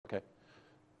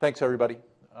Thanks, everybody.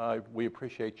 We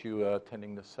appreciate you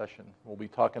attending this session. We'll be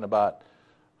talking about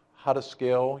how to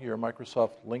scale your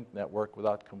Microsoft Lync network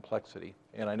without complexity.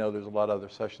 And I know there's a lot of other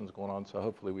sessions going on, so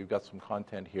hopefully we've got some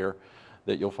content here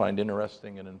that you'll find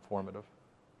interesting and informative.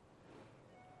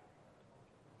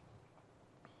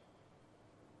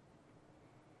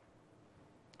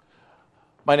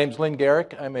 My name's Lynn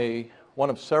Garrick. I'm one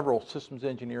of several systems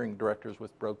engineering directors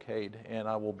with Brocade, and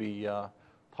I will be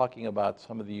talking about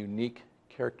some of the unique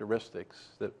characteristics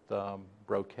that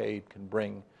Brocade can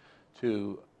bring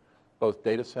to both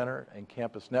data center and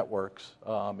campus networks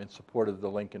in support of the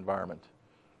Lync environment.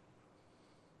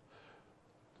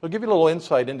 I'll give you a little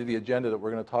insight into the agenda that we're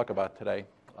going to talk about today.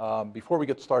 Before we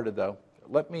get started, though,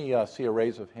 let me see a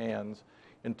raise of hands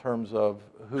in terms of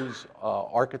who's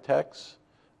architects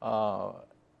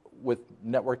with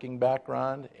networking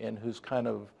background and who's kind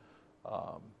of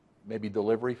maybe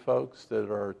delivery folks that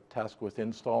are tasked with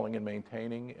installing and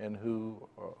maintaining, and who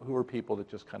are people that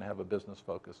just kind of have a business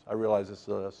focus. I realize it's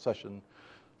a session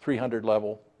 300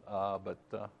 level, but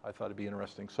I thought it'd be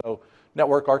interesting. So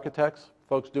network architects,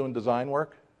 folks doing design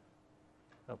work,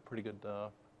 a pretty good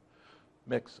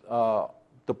mix.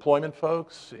 Deployment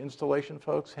folks, installation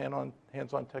folks,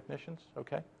 hands-on technicians,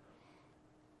 okay?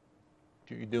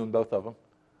 You're doing both of them.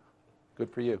 Good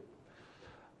for you.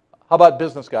 How about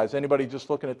business guys? Anybody just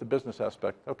looking at the business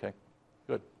aspect? Okay,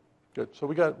 good. So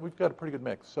we've got a pretty good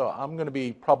mix. So I'm going to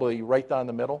be probably right down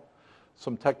the middle,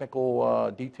 some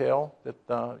technical detail that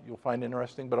you'll find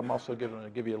interesting, but I'm also going to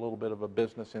give you a little bit of a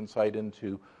business insight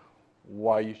into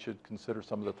why you should consider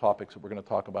some of the topics that we're going to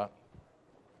talk about.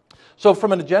 So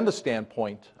from an agenda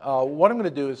standpoint, what I'm going to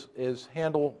do is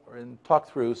handle and talk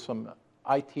through some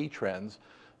IT trends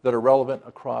that are relevant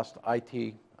across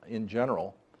IT in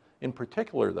general. In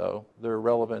particular, though, they're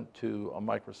relevant to a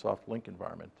Microsoft Lync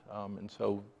environment. And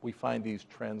so we find these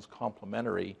trends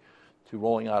complementary to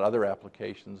rolling out other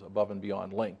applications above and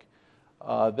beyond Lync.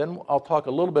 Then I'll talk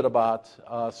a little bit about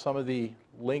some of the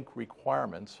Lync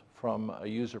requirements from a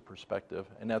user perspective,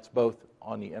 and that's both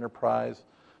on the enterprise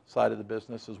side of the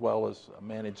business as well as a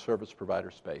managed service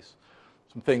provider space.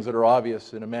 Some things that are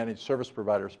obvious in a managed service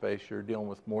provider space, you're dealing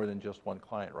with more than just one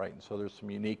client, right? And so there's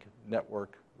some unique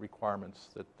network requirements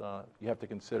that you have to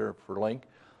consider for Lync,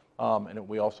 and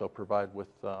we also provide with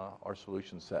our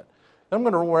solution set. Then I'm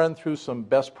going to run through some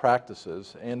best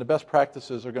practices, and the best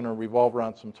practices are going to revolve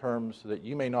around some terms that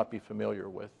you may not be familiar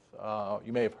with.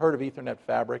 You may have heard of Ethernet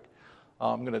Fabric.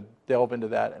 I'm going to delve into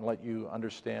that and let you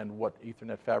understand what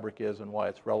Ethernet Fabric is and why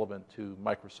it's relevant to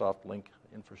Microsoft Lync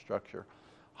infrastructure.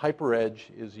 HyperEdge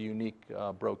is a unique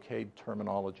Brocade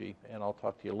terminology, and I'll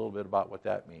talk to you a little bit about what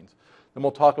that means. Then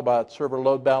we'll talk about server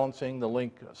load balancing, the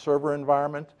Lync server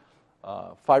environment,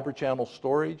 fiber channel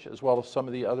storage, as well as some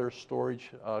of the other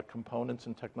storage components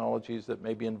and technologies that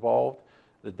may be involved,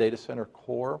 the data center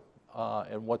core,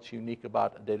 and what's unique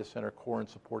about a data center core and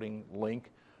supporting Lync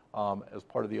as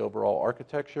part of the overall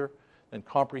architecture. Then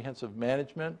comprehensive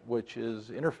management, which is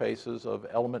interfaces of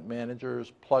element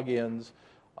managers, plugins,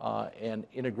 and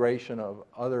integration of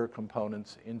other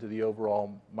components into the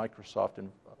overall Microsoft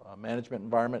management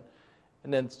environment.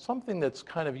 And then something that's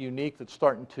kind of unique that's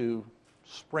starting to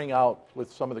spring out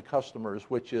with some of the customers,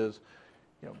 which is,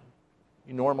 you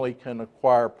normally can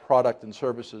acquire product and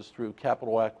services through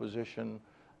capital acquisition,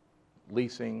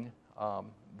 leasing.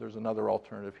 There's another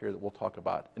alternative here that we'll talk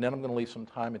about. And then I'm going to leave some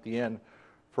time at the end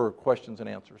for questions and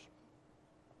answers.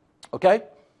 Okay?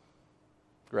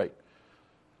 Great.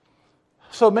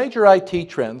 So major IT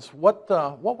trends,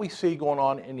 what we see going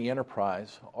on in the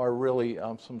enterprise are really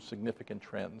some significant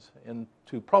trends. And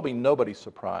to probably nobody's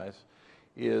surprise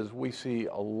is we see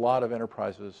a lot of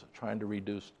enterprises trying to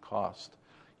reduce cost.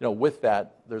 With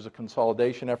that, there's a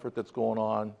consolidation effort that's going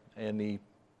on and the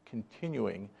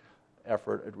continuing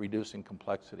effort at reducing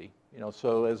complexity.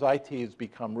 So as IT has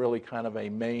become really kind of a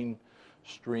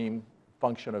mainstream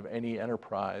function of any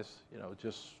enterprise,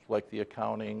 just like the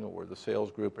accounting or the sales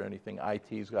group or anything,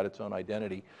 IT's got its own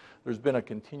identity. There's been a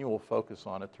continual focus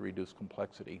on it to reduce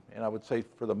complexity. And I would say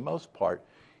for the most part,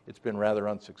 it's been rather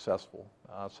unsuccessful.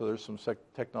 So there's some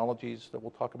technologies that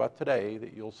we'll talk about today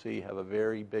that you'll see have a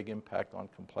very big impact on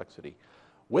complexity.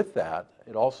 With that,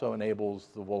 it also enables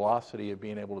the velocity of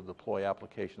being able to deploy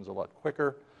applications a lot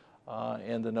quicker,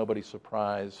 and to nobody's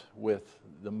surprise with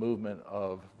the movement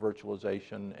of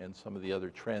virtualization and some of the other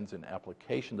trends in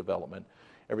application development,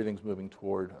 everything's moving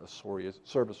toward a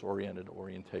service-oriented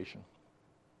orientation.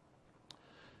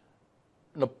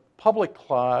 In the public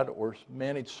cloud or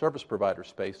managed service provider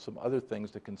space, some other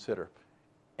things to consider.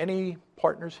 Any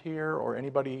partners here or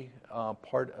anybody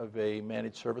part of a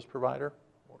managed service provider?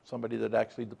 Or somebody that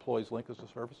actually deploys Lync as a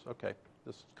service? Okay,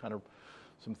 this is kind of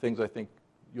some things I think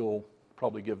you'll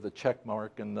probably give the check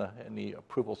mark and the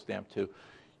approval stamp to.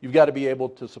 You've got to be able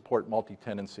to support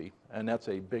multi-tenancy, and that's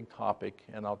a big topic,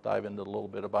 and I'll dive into a little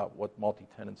bit about what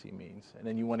multi-tenancy means. And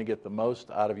then you want to get the most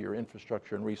out of your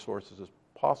infrastructure and resources as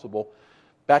possible.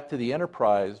 Back to the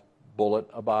enterprise bullet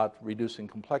about reducing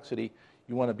complexity,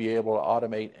 you want to be able to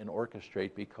automate and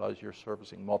orchestrate because you're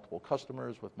servicing multiple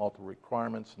customers with multiple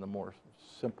requirements, and the more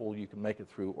simple you can make it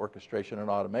through orchestration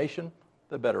and automation,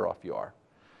 the better off you are.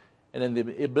 And then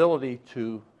the ability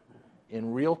to,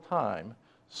 in real time,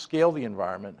 scale the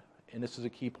environment, and this is a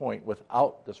key point,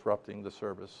 without disrupting the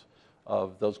service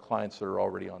of those clients that are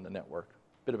already on the network.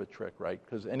 Bit of a trick, right?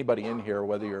 Because anybody in here,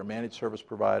 whether you're a managed service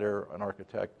provider, an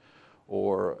architect,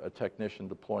 or a technician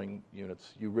deploying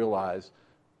units, you realize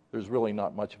there's really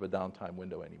not much of a downtime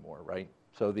window anymore, right?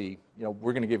 So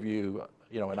we're going to give you,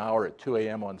 an hour at 2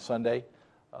 a.m. on Sunday.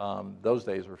 Those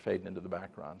days are fading into the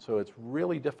background. So it's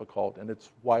really difficult, and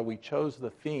it's why we chose the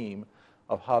theme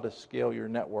of how to scale your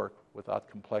network without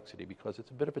complexity, because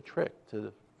it's a bit of a trick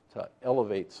to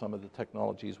elevate some of the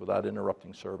technologies without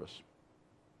interrupting service.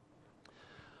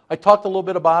 I talked a little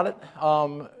bit about it.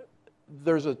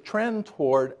 There's a trend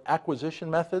toward acquisition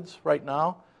methods right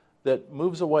now that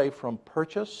moves away from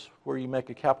purchase, where you make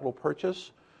a capital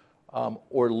purchase,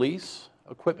 or lease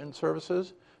equipment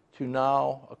services, to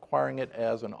now acquiring it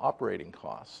as an operating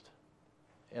cost.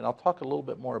 And I'll talk a little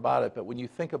bit more about it, but when you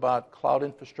think about cloud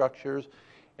infrastructures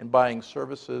and buying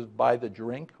services by the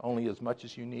drink, only as much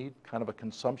as you need, kind of a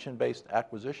consumption-based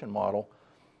acquisition model,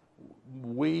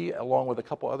 we, along with a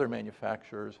couple other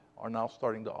manufacturers, are now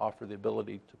starting to offer the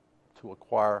ability to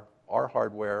acquire our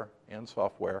hardware and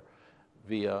software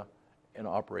via an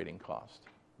operating cost,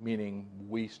 meaning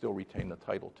we still retain the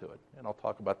title to it. And I'll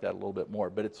talk about that a little bit more,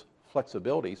 but it's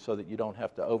flexibility so that you don't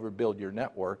have to overbuild your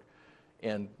network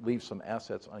and leave some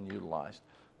assets unutilized.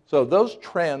 So those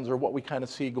trends are what we kind of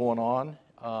see going on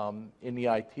in the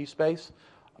IT space.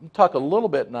 I'm going to talk a little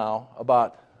bit now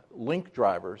about Lync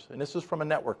drivers, and this is from a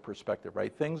network perspective,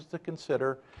 right? Things to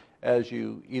consider as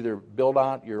you either build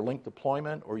out your Lync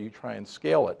deployment or you try and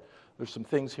scale it. There's some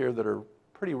things here that are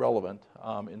pretty relevant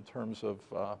in terms of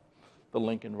the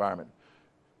Lync environment.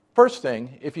 First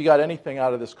thing, if you got anything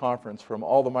out of this conference from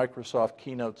all the Microsoft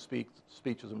keynote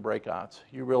speeches and breakouts,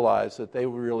 you realize that they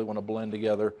really want to blend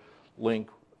together Lync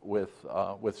with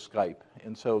Skype.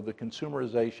 And so the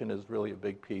consumerization is really a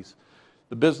big piece.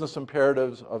 The business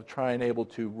imperatives of trying able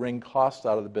to wring costs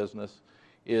out of the business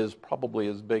is probably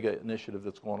as big an initiative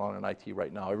that's going on in IT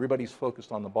right now. Everybody's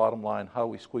focused on the bottom line, how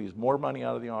we squeeze more money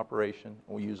out of the operation,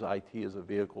 and we use IT as a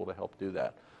vehicle to help do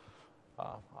that.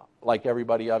 Like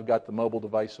everybody, I've got the mobile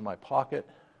device in my pocket.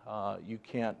 You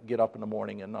can't get up in the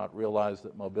morning and not realize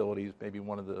that mobility is maybe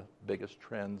one of the biggest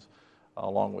trends,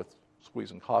 along with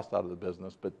squeezing cost out of the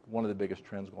business, but one of the biggest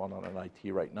trends going on in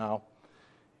IT right now.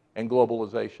 And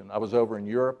globalization. I was over in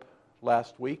Europe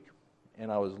last week,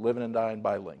 and I was living and dying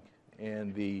by Lync.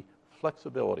 And the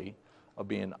flexibility of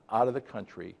being out of the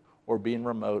country, or being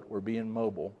remote, or being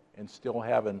mobile, and still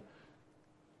having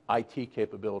IT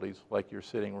capabilities like you're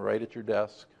sitting right at your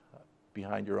desk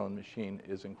behind your own machine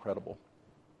is incredible.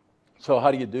 So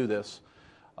how do you do this?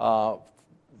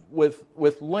 With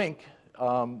Lync,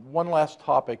 one last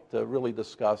topic to really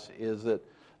discuss is that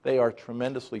they are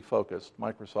tremendously focused,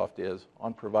 Microsoft is,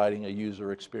 on providing a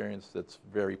user experience that's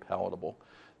very palatable.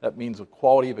 That means a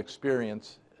quality of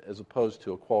experience as opposed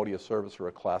to a quality of service or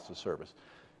a class of service.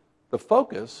 The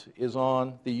focus is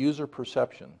on the user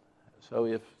perception. So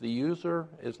if the user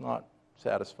is not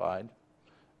satisfied,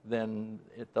 then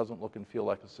it doesn't look and feel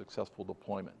like a successful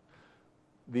deployment.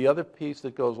 The other piece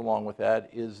that goes along with that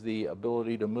is the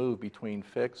ability to move between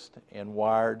fixed and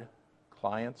wired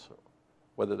clients,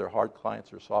 whether they're hard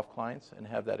clients or soft clients, and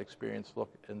have that experience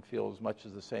look and feel as much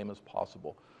as the same as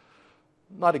possible.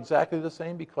 Not exactly the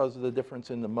same because of the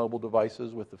difference in the mobile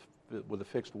devices with the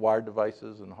fixed wired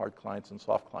devices and hard clients and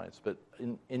soft clients, but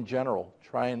in general,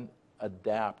 try and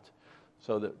adapt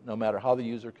so that no matter how the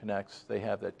user connects, they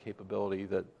have that capability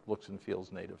that looks and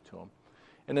feels native to them.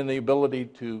 And then the ability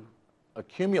to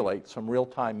accumulate some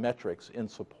real-time metrics in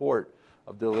support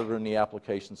of delivering the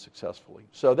application successfully.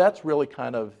 So that's really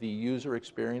kind of the user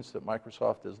experience that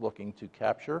Microsoft is looking to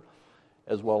capture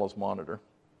as well as monitor.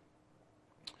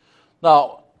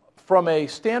 Now, from a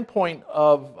standpoint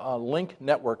of Lync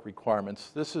network requirements,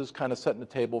 this is kind of setting the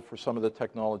table for some of the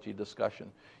technology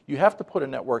discussion. You have to put a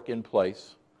network in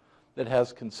place that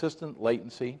has consistent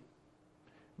latency,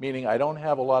 meaning I don't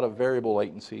have a lot of variable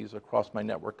latencies across my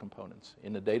network components.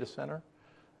 In the data center,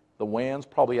 The WAN's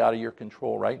probably out of your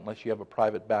control, right? Unless you have a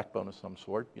private backbone of some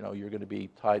sort. You know, you're going to be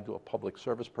tied to a public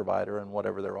service provider and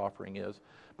whatever their offering is.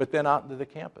 But then out into the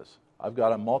campus, I've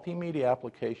got a multimedia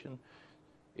application.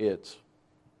 It's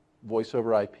voice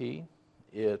over IP,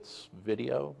 it's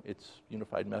video, it's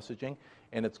unified messaging,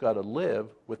 and it's got to live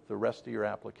with the rest of your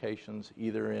applications,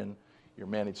 either in your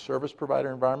managed service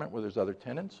provider environment where there's other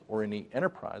tenants, or in the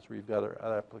enterprise where you've got other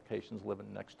applications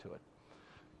living next to it.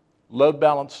 Load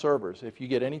balance servers. If you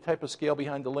get any type of scale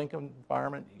behind the Lync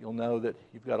environment, you'll know that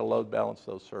you've got to load balance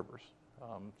those servers.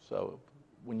 So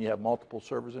when you have multiple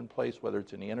servers in place, whether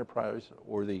it's in the enterprise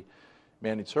or the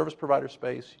managed service provider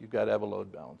space, you've got to have a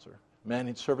load balancer.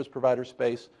 Managed service provider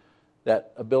space,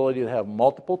 that ability to have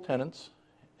multiple tenants,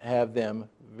 have them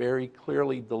very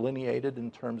clearly delineated in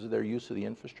terms of their use of the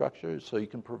infrastructure so you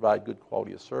can provide good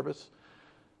quality of service.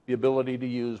 The ability to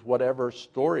use whatever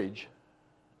storage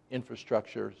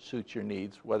infrastructure suits your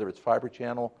needs, whether it's fiber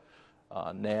channel,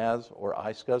 NAS, or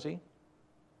iSCSI.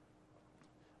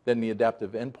 Then the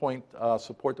adaptive endpoint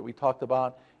support that we talked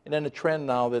about. And then a trend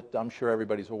now that I'm sure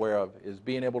everybody's aware of is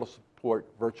being able to support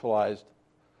virtualized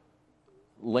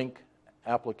Lync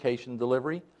application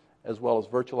delivery, as well as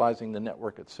virtualizing the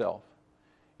network itself.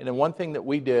 And then one thing that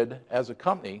we did as a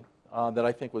company that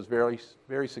I think was very,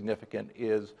 very significant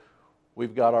is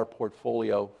we've got our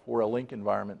portfolio for a Lync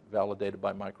environment validated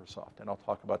by Microsoft, and I'll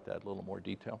talk about that in a little more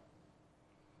detail.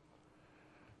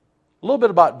 A little bit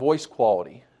about voice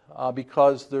quality,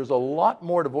 because there's a lot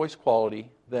more to voice quality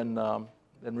than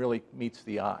really meets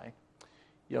the eye.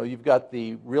 You know, you've got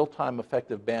the real-time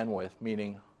effective bandwidth,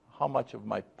 meaning how much of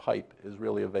my pipe is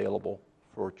really available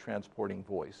for transporting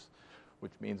voice,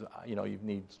 which means, you know, you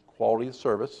need quality of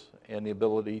service and the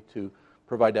ability to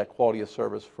provide that quality of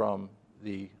service from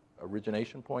the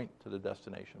origination point to the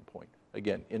destination point.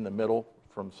 Again, in the middle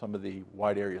from some of the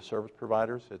wide area service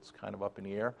providers, it's kind of up in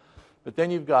the air. But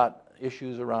then you've got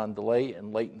issues around delay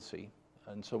and latency.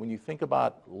 And so when you think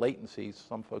about latency,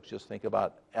 some folks just think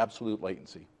about absolute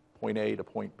latency, point A to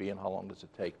point B, and how long does it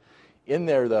take. In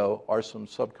there, though, are some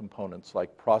subcomponents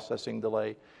like processing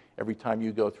delay. Every time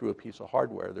you go through a piece of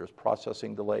hardware, there's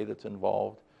processing delay that's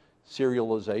involved,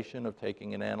 serialization of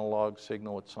taking an analog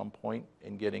signal at some point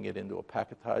and getting it into a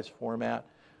packetized format,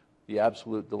 the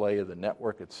absolute delay of the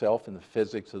network itself and the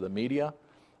physics of the media.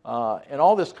 And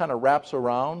all this kind of wraps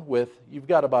around with, you've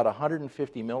got about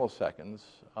 150 milliseconds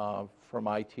from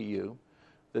ITU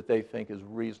that they think is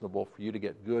reasonable for you to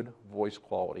get good voice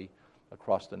quality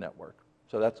across the network.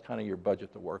 So that's kind of your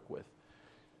budget to work with.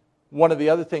 One of the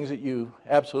other things that you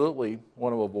absolutely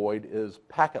want to avoid is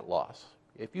packet loss.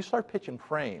 If you start pitching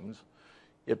frames,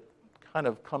 it kind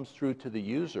of comes through to the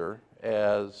user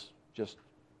as just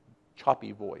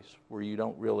choppy voice, where you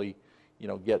don't really, you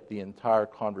know, get the entire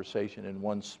conversation in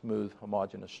one smooth,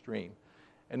 homogeneous stream.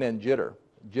 And then jitter.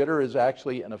 Jitter is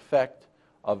actually an effect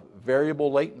of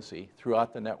variable latency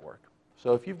throughout the network.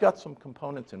 So if you've got some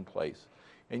components in place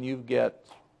and you get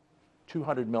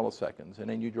 200 milliseconds and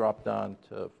then you drop down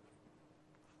to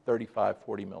 35,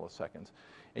 40 milliseconds,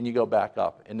 and you go back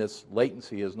up, and this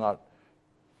latency is not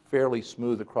fairly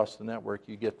smooth across the network,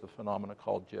 you get the phenomena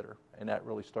called jitter, and that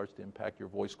really starts to impact your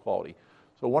voice quality.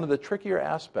 So one of the trickier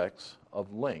aspects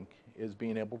of Lync is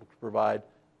being able to provide,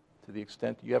 to the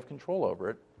extent you have control over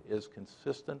it, is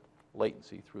consistent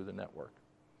latency through the network.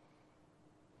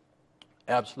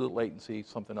 Absolute latency,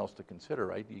 something else to consider,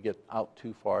 right? You get out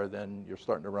too far, then you're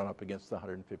starting to run up against the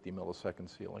 150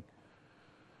 millisecond ceiling.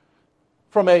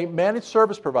 From a managed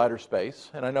service provider space,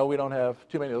 and I know we don't have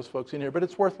too many of those folks in here, but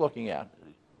it's worth looking at.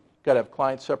 You've got to have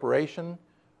client separation,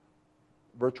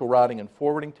 virtual routing and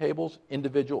forwarding tables,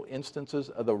 individual instances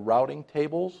of the routing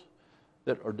tables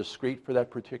that are discrete for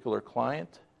that particular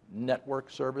client, network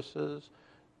services,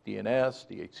 DNS,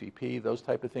 DHCP, those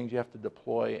type of things you have to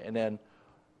deploy, and then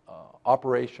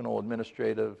operational,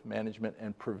 administrative, management,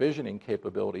 and provisioning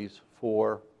capabilities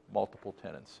for multiple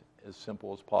tenants, as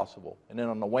simple as possible. And then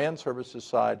on the WAN services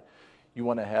side, you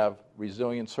want to have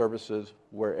resilient services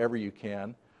wherever you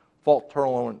can.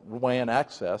 Fault-tolerant WAN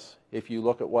access, if you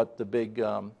look at what the big,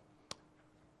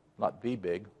 not the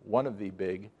big, one of the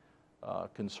big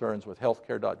concerns with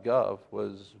healthcare.gov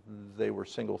was they were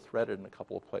single-threaded in a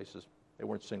couple of places. They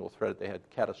weren't single-threaded, they had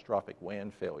catastrophic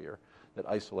WAN failure that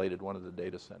isolated one of the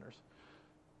data centers.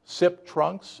 SIP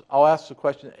trunks, I'll ask the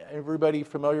question, everybody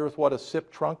familiar with what a SIP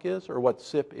trunk is or what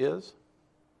SIP is?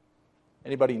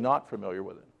 Anybody not familiar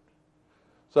with it?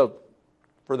 So,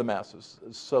 for the masses.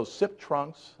 So SIP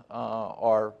trunks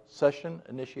are session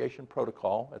initiation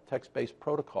protocol, a text-based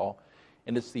protocol,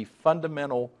 and it's the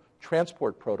fundamental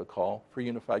transport protocol for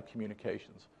unified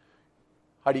communications.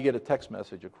 How do you get a text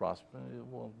message across?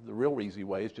 Well, the real easy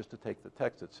way is just to take the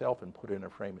text itself and put it in a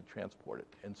frame and transport it.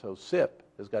 And so SIP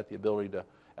has got the ability to,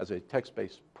 as a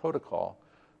text-based protocol,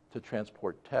 to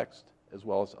transport text as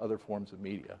well as other forms of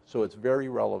media. So it's very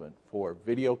relevant for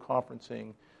video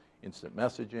conferencing, instant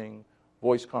messaging,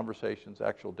 voice conversations,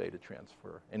 actual data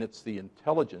transfer. And it's the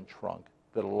intelligent trunk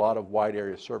that a lot of wide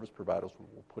area service providers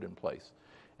will put in place.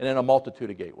 And then a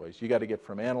multitude of gateways. You got to get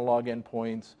from analog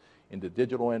endpoints into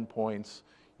digital endpoints.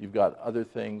 You've got other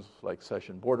things like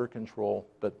session border control,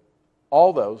 but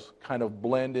all those kind of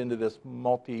blend into this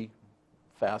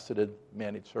multi-faceted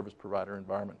managed service provider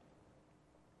environment.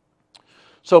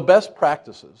 So best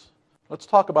practices. Let's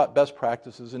talk about best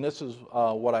practices, and this is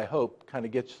what I hope kind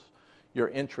of gets your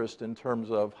interest in terms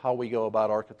of how we go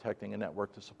about architecting a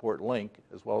network to support Lync,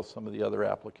 as well as some of the other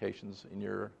applications in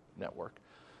your network.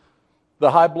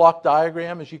 The high block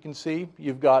diagram, as you can see,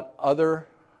 you've got other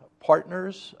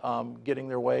partners getting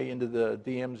their way into the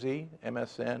DMZ,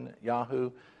 MSN,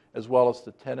 Yahoo, as well as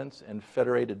the tenants and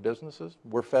federated businesses.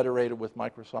 We're federated with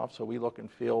Microsoft, so we look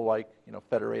and feel like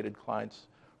federated clients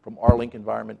from our Lync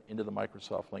environment into the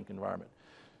Microsoft Lync environment.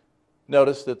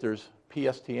 Notice that there's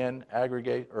PSTN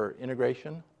aggregate or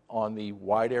integration on the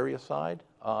wide area side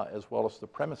as well as the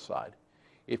premise side.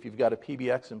 If you've got a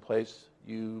PBX in place,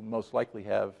 you most likely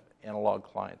have analog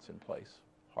clients in place,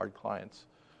 hard clients.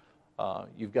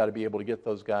 You've got to be able to get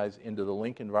those guys into the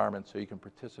Lync environment so you can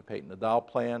participate in the dial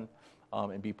plan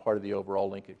and be part of the overall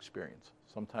Lync experience.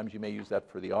 Sometimes you may use that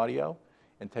for the audio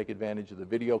and take advantage of the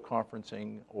video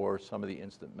conferencing or some of the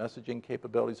instant messaging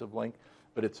capabilities of Lync,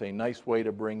 but it's a nice way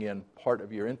to bring in part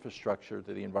of your infrastructure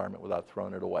to the environment without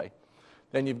throwing it away.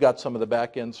 Then you've got some of the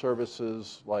back-end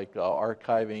services like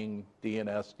archiving,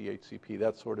 DNS, DHCP,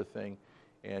 that sort of thing,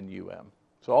 and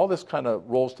So all this kind of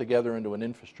rolls together into an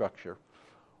infrastructure.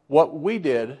 What we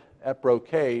did at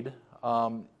Brocade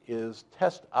is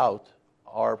test out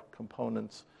our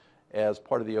components as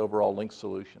part of the overall Lync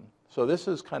solution. So this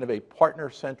is kind of a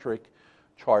partner-centric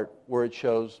chart where it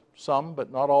shows some,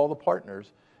 but not all the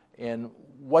partners. And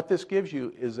what this gives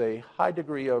you is a high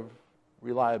degree of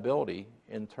reliability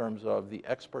in terms of the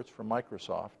experts from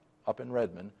Microsoft up in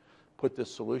Redmond put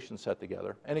this solution set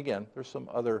together. And again, there's some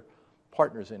other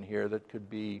partners in here that could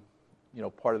be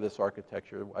part of this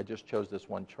architecture. I just chose this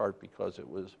one chart because it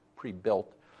was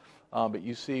pre-built. But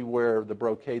you see where the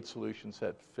Brocade solution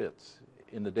set fits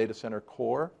in the data center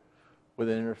core with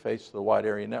an interface to the wide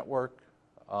area network,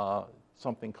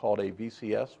 something called a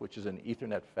VCS, which is an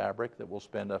Ethernet fabric that we'll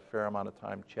spend a fair amount of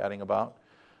time chatting about.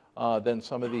 Then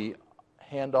some of the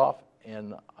handoff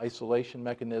and isolation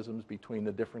mechanisms between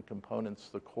the different components,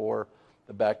 the core,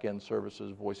 the back-end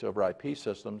services, voice over IP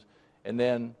systems, and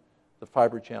then the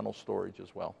fiber channel storage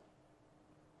as well.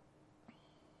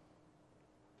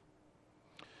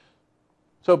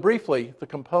 So briefly, the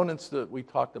components that we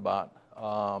talked about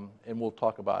and we'll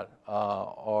talk about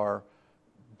are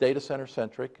data center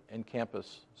centric and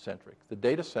campus centric. The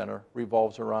data center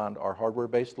revolves around our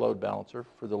hardware-based load balancer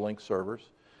for the Lync servers,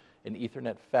 an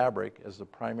Ethernet fabric as the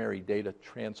primary data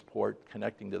transport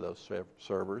connecting to those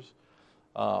servers,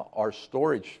 our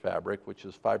storage fabric, which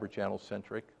is fiber channel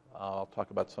centric. I'll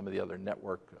talk about some of the other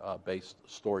network-based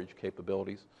storage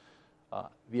capabilities.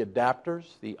 The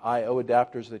adapters, the I/O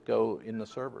adapters that go in the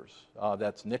servers.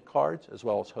 That's NIC cards as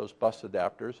well as host bus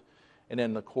adapters, and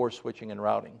then the core switching and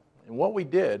routing. And what we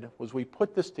did was we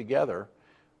put this together.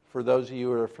 For those of you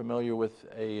who are familiar with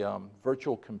a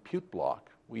virtual compute block,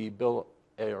 we built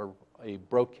a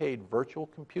Brocade virtual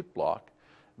compute block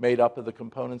made up of the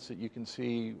components that you can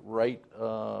see right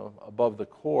above the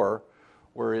core,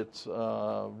 where it's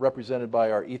represented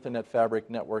by our Ethernet fabric,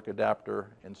 network adapter,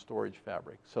 and storage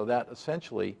fabric. So that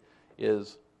essentially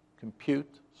is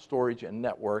compute, storage, and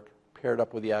network paired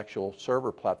up with the actual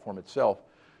server platform itself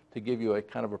to give you a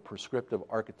kind of a prescriptive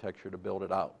architecture to build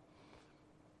it out.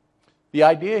 The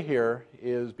idea here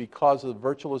is, because of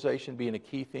virtualization being a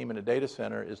key theme in a data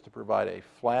center, is to provide a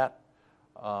flat,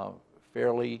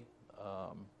 fairly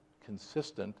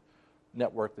consistent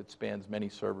network that spans many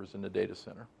servers in the data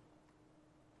center.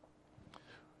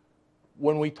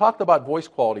 When we talked about voice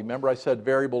quality, remember I said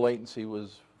variable latency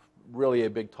was really a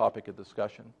big topic of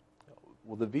discussion.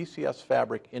 Well, the VCS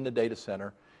fabric in the data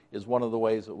center is one of the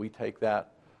ways that we take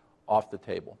that off the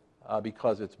table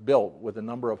because it's built with a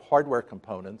number of hardware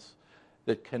components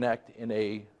that connect in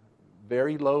a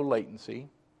very low latency,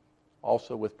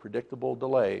 also with predictable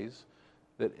delays,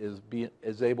 that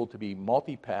is able to be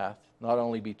multipath, not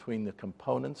only between the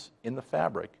components in the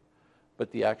fabric,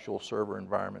 but the actual server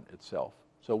environment itself.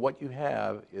 So what you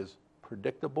have is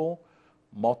predictable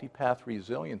multipath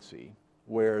resiliency,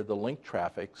 where the Lync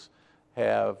traffics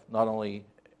have not only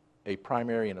a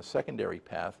primary and a secondary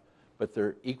path, but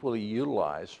they're equally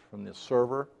utilized from the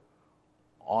server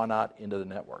on out into the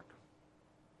network.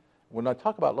 When I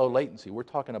talk about low latency, we're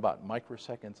talking about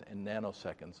microseconds and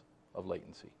nanoseconds of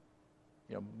latency.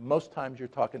 You know, most times you're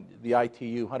talking the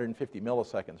ITU 150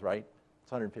 milliseconds, right?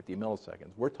 It's 150 milliseconds.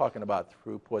 We're talking about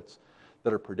throughputs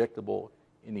that are predictable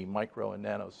in the micro and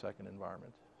nanosecond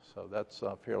environment. So that's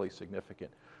fairly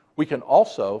significant. We can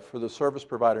also, for the service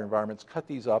provider environments, cut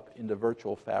these up into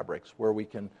virtual fabrics where we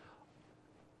can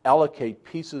allocate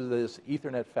pieces of this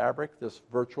Ethernet fabric. This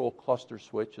virtual cluster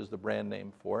switch is the brand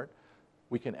name for it.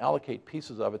 We can allocate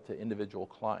pieces of it to individual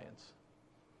clients.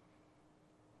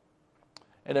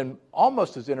 And then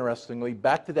almost as interestingly,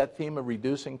 back to that theme of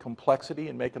reducing complexity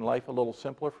and making life a little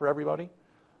simpler for everybody,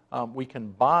 we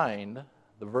can bind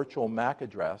the virtual MAC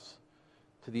address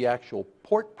to the actual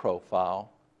port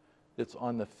profile that's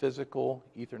on the physical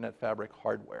Ethernet fabric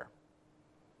hardware.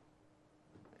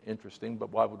 Interesting,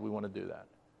 but why would we want to do that?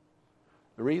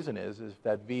 The reason is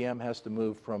that VM has to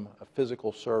move from a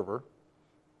physical server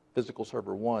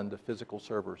 1 to physical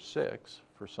server 6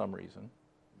 for some reason,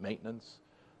 maintenance,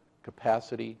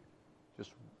 capacity,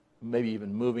 just maybe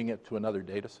even moving it to another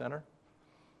data center.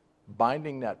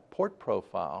 Binding that port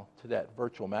profile to that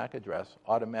virtual MAC address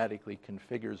automatically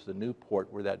configures the new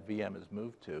port where that VM is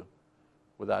moved to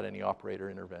without any operator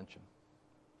intervention.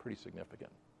 Pretty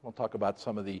significant. We'll talk about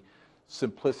some of the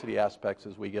simplicity aspects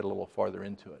as we get a little farther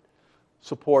into it.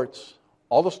 Supports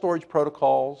all the storage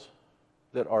protocols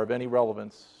that are of any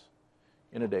relevance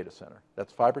in a data center.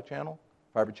 That's fiber channel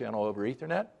over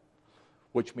Ethernet,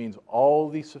 which means all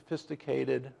the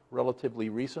sophisticated, relatively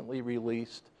recently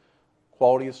released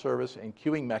quality of service and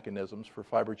queuing mechanisms for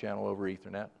fiber channel over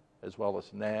Ethernet, as well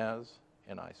as NAS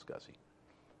and iSCSI.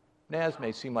 NAS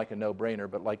may seem like a no-brainer,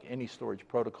 but like any storage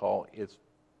protocol, it's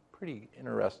pretty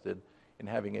interested in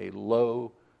having a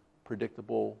low,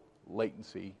 predictable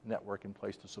latency network in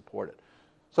place to support it.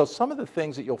 So some of the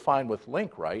things that you'll find with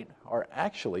Lync, right, are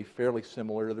actually fairly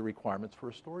similar to the requirements for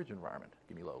a storage environment.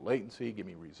 Give me low latency, give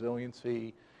me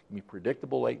resiliency, give me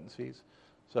predictable latencies.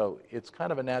 So it's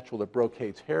kind of a natural that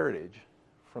Brocade's heritage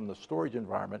from the storage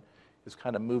environment is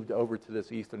kind of moved over to this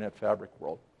Ethernet fabric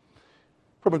world.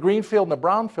 From a greenfield and a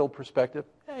brownfield perspective,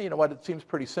 you know what, it seems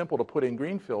pretty simple to put in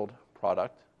greenfield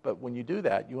product, but when you do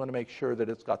that, you want to make sure that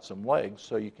it's got some legs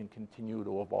so you can continue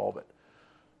to evolve it.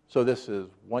 So this is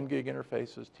 1 gig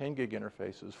interfaces, 10 gig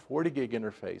interfaces, 40 gig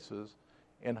interfaces,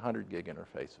 and 100 gig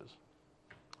interfaces.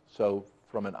 So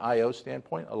from an I/O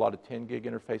standpoint, a lot of 10 gig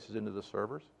interfaces into the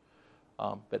servers.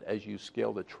 But as you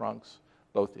scale the trunks,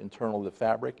 both internal to the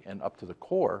fabric and up to the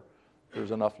core,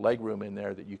 there's enough leg room in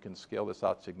there that you can scale this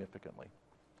out significantly.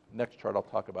 Next chart, I'll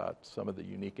talk about some of the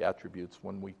unique attributes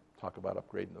when we talk about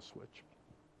upgrading the switch.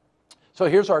 So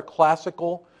here's our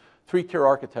classical 3-tier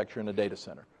architecture in a data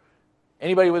center.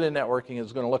 Anybody within networking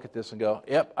is going to look at this and go,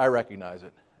 yep, I recognize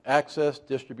it. Access,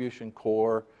 distribution,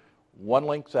 core, one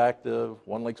link's active,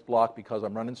 one link's blocked because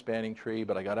I'm running spanning tree,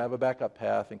 but I got to have a backup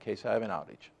path in case I have an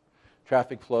outage.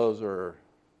 Traffic flows are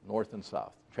north and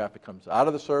south. Traffic comes out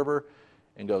of the server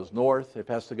and goes north. If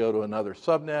it has to go to another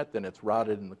subnet, then it's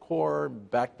routed in the core,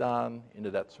 back down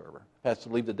into that server. If it has to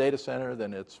leave the data center,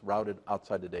 then it's routed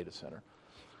outside the data center.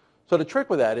 So the trick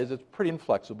with that is it's pretty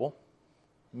inflexible.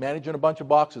 Managing a bunch of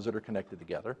boxes that are connected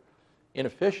together.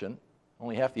 Inefficient.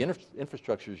 Only half the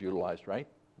infrastructure is utilized, right?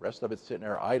 The rest of it's sitting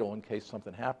there idle in case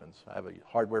something happens. I have a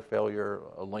hardware failure,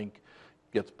 a link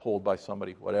gets pulled by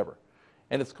somebody, whatever.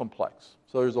 And it's complex.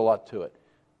 So there's a lot to it.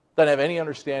 Doesn't have any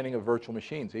understanding of virtual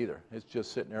machines either. It's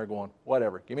just sitting there going,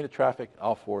 whatever. Give me the traffic,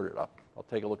 I'll forward it up. I'll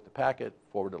take a look at the packet,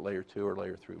 forward it layer 2 or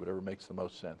layer 3, whatever makes the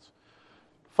most sense.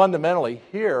 Fundamentally,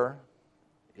 here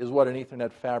is what an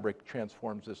Ethernet fabric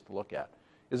transforms this to look at.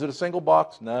 Is it a single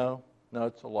box? No. No,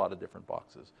 it's a lot of different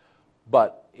boxes.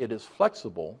 But it is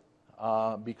flexible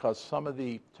because some of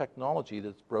the technology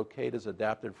that Brocade has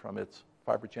adapted from its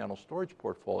fiber channel storage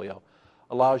portfolio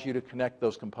allows you to connect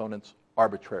those components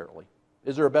arbitrarily.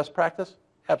 Is there a best practice?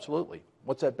 Absolutely.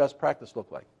 What's that best practice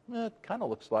look like? It kind of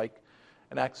looks like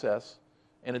an access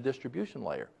and a distribution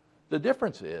layer. The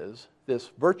difference is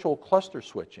this virtual cluster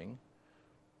switching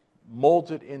molds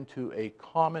it into a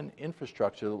common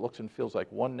infrastructure that looks and feels like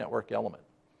one network element.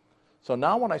 So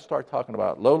now when I start talking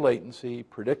about low latency,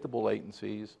 predictable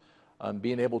latencies,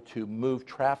 being able to move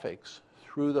traffics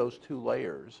through those two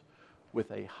layers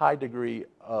with a high degree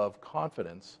of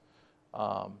confidence,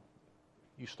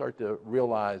 you start to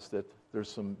realize that there's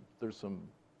some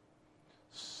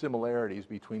similarities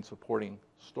between supporting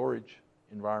storage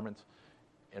environments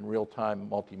and real-time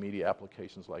multimedia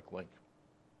applications like Lync.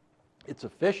 It's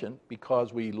efficient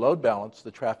because we load balance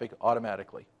the traffic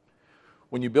automatically.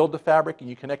 When you build the fabric and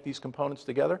you connect these components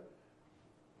together,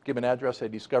 give an address, they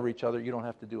discover each other, you don't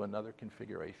have to do another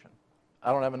configuration.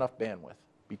 I don't have enough bandwidth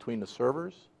between the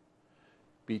servers,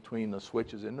 between the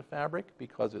switches in the fabric,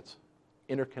 because it's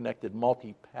interconnected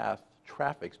multi-path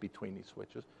traffics between these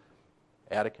switches.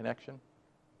 Add a connection,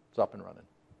 it's up and running.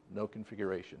 No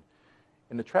configuration.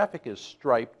 And the traffic is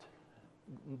striped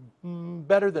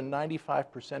better than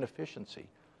 95% efficiency,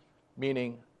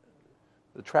 meaning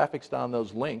the traffics down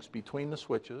those links between the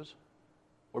switches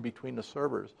or between the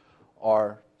servers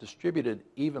are distributed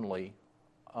evenly,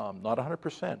 not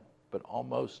 100%, but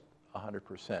almost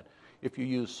 100%. If you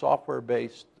use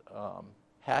software-based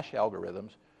hash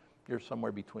algorithms, you're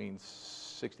somewhere between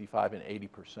 65 and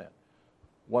 80%.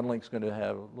 One link's going to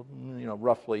have,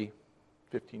 roughly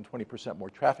 15, 20% more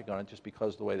traffic on it just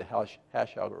because of the way the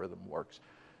hash algorithm works.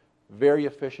 Very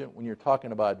efficient when you're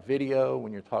talking about video,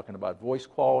 when you're talking about voice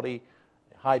quality,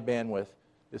 high bandwidth.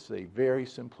 This is a very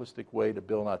simplistic way to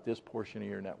build out this portion of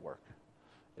your network.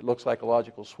 It looks like a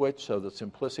logical switch, so the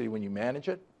simplicity when you manage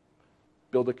it,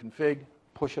 build a config,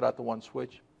 push it out to one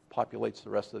switch, populates the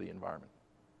rest of the environment.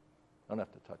 Don't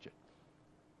have to touch it.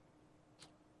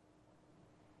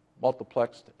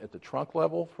 Multiplexed at the trunk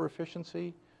level for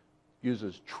efficiency,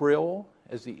 uses Trill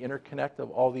as the interconnect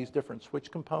of all these different switch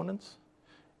components,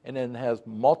 and then has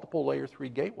multiple layer 3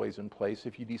 gateways in place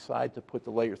if you decide to put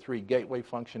the layer 3 gateway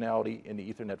functionality in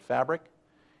the Ethernet fabric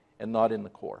and not in the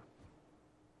core.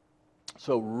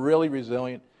 So really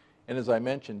resilient, and as I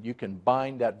mentioned, you can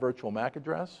bind that virtual MAC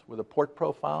address with a port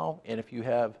profile, and if you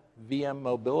have VM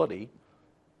mobility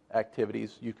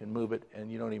activities, you can move it,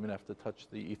 and you don't even have to touch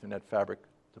the Ethernet fabric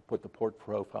to put the port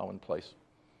profile in place.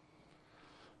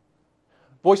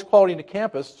 Voice quality in the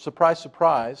campus, surprise,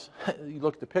 surprise, you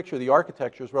look at the picture, the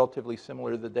architecture is relatively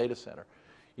similar to the data center.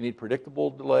 You need predictable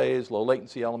delays, low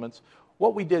latency elements.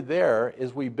 What we did there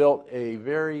is we built a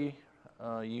very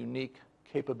unique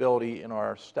capability in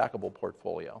our stackable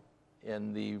portfolio.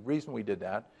 And the reason we did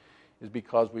that is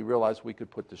because we realized we could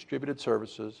put distributed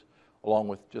services along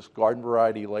with just garden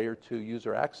variety layer 2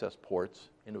 user access ports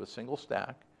into a single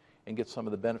stack and get some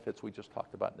of the benefits we just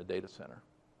talked about in the data center.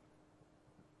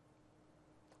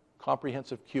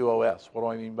 Comprehensive QoS, what do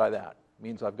I mean by that? It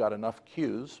means I've got enough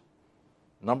queues,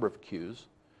 number of queues,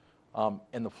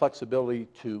 and the flexibility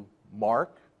to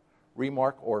mark,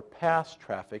 remark, or pass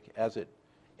traffic as it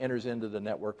enters into the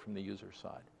network from the user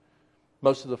side.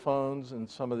 Most of the phones and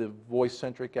some of the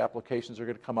voice-centric applications are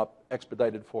going to come up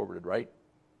expedited forwarded, right?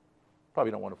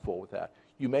 Probably don't want to fool with that.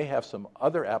 You may have some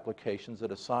other applications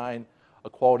that assign a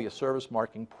quality of service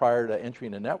marking prior to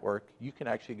entering the network. You can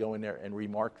actually go in there and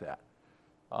remark that.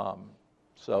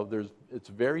 So it's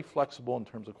very flexible in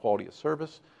terms of quality of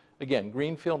service. Again,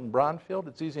 greenfield and brownfield,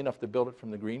 it's easy enough to build it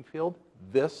from the greenfield.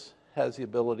 This has the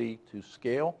ability to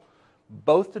scale.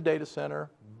 Both the data center,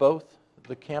 both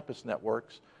the campus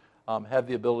networks have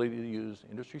the ability to use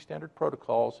industry standard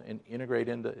protocols and integrate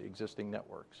into existing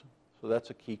networks. So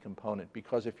that's a key component,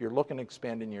 because if you're looking to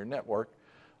expand in your network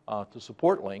to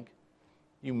support Lync,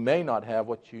 you may not have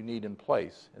what you need in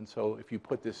place. And so if you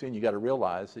put this in, you got to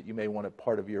realize that you may want it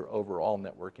part of your overall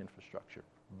network infrastructure.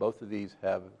 Both of these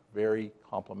have very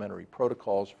complementary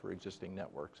protocols for existing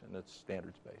networks, and it's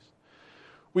standards-based.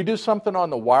 We do something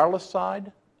on the wireless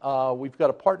side. We've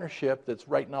got a partnership that's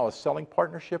right now a selling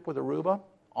partnership with Aruba.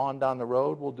 On down the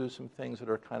road, we'll do some things that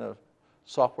are kind of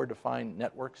software-defined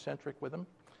network-centric with them.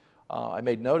 I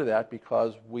made note of that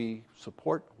because we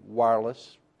support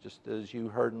wireless. Just as you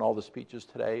heard in all the speeches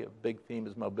today, a big theme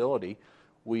is mobility.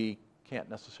 We can't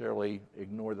necessarily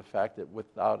ignore the fact that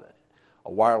without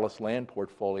a wireless LAN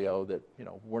portfolio that,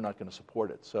 we're not going to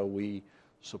support it. So we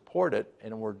support it,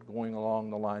 and we're going along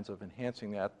the lines of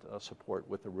enhancing that support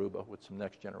with Aruba with some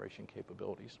next generation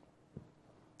capabilities.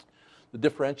 The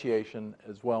differentiation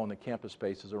as well in the campus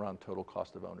space is around total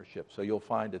cost of ownership. So you'll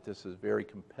find that this is very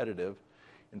competitive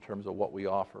in terms of what we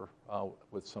offer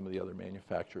with some of the other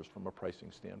manufacturers from a pricing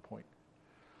standpoint.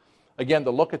 Again,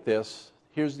 to look at this,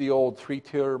 here's the old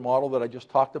 3-tier model that I just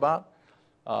talked about.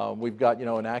 We've got,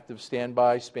 an active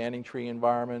standby spanning tree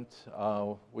environment.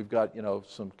 We've got,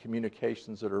 some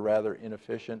communications that are rather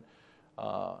inefficient.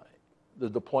 The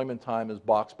deployment time is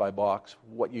box by box.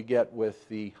 What you get with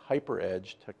the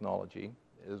HyperEdge technology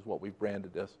is what we've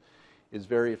branded this, is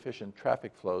very efficient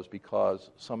traffic flows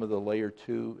because some of the layer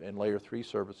 2 and layer 3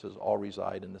 services all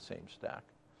reside in the same stack.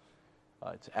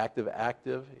 It's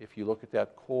active-active. If you look at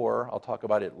that core, I'll talk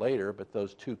about it later, but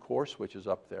those 2 core switches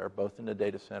up there, both in the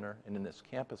data center and in this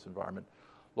campus environment,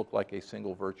 look like a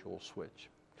single virtual switch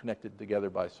connected together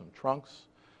by some trunks,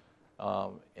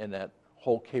 and that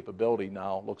whole capability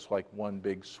now looks like one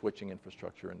big switching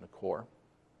infrastructure in the core.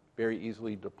 Very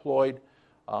easily deployed,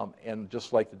 and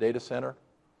just like the data center,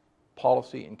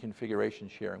 policy and configuration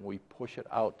sharing, we push it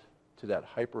out to that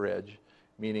hyper edge,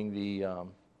 meaning the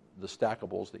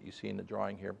stackables that you see in the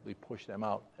drawing here, we push them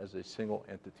out as a single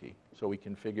entity. So we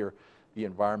configure the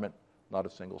environment, not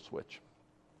a single switch.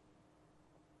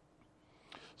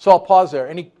 So I'll pause there.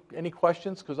 Any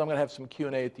questions? Because I'm going to have some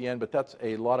Q&A at the end, but that's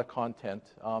a lot of content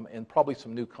and probably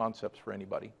some new concepts for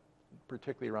anybody,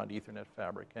 particularly around Ethernet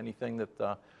fabric. Anything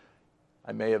that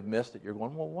I may have missed that you're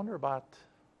going, well, wonder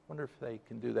if they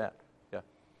can do that. Yeah.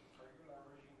 Are you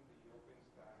leveraging the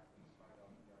OpenStack inside of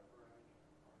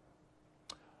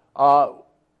the upper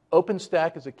edge?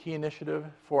 OpenStack is a key initiative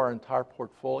for our entire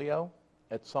portfolio.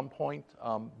 At some point,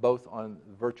 both on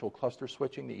virtual cluster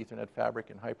switching, the Ethernet fabric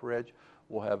and HyperEdge,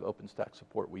 we'll have OpenStack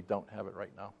support. We don't have it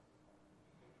right now.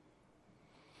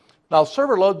 Now,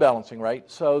 server load balancing, right?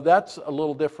 So that's a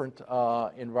little different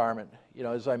environment. You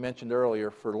know, as I mentioned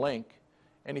earlier, for Lync,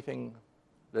 anything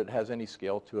that has any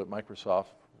scale to it,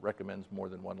 Microsoft recommends more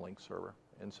than one Lync server.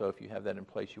 And so if you have that in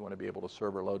place, you want to be able to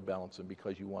server load balance them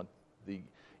because you want the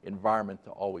environment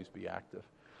to always be active.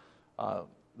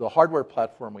 The hardware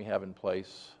platform we have in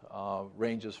place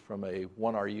ranges from a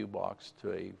 1RU box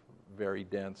to a very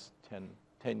dense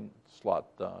 10-slot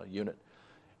unit.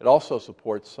 It also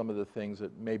supports some of the things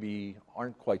that maybe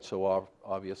aren't quite so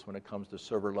obvious when it comes to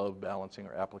server load balancing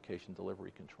or application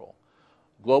delivery control.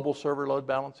 Global server load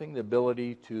balancing, the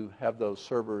ability to have those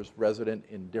servers resident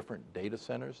in different data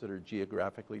centers that are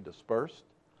geographically dispersed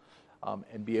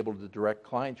and be able to direct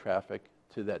client traffic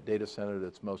to that data center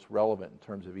that's most relevant in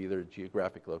terms of either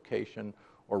geographic location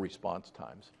or response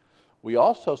times. We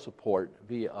also support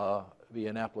via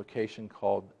an application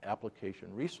called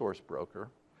Application Resource Broker.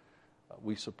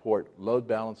 We support load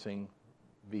balancing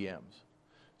VMs.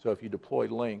 So if you deploy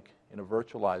Lync in a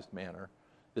virtualized manner,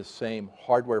 this same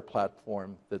hardware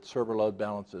platform that server load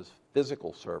balances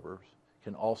physical servers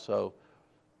can also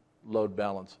load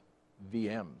balance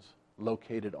VMs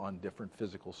located on different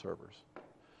physical servers.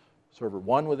 Server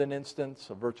 1 with an instance,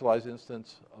 a virtualized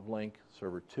instance of Lync,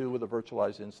 server 2 with a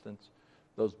virtualized instance,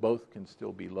 those both can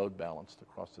still be load balanced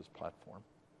across this platform.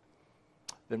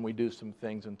 Then we do some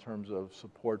things in terms of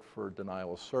support for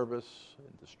denial of service,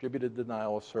 and distributed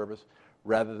denial of service,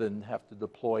 rather than have to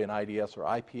deploy an IDS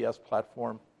or IPS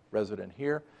platform resident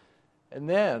here. And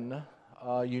then,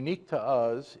 unique to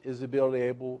us is the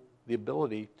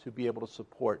ability to be able to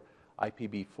support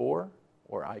IPv4 or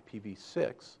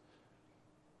IPv6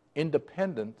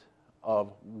 independent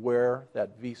of where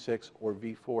that V6 or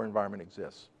V4 environment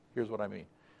exists. Here's what I mean.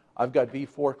 I've got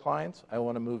V4 clients. I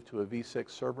want to move to a V6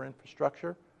 server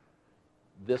infrastructure.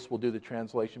 This will do the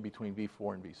translation between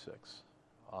V4 and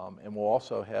V6. And we'll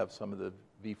also have some of the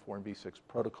V4 and V6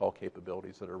 protocol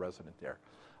capabilities that are resident there.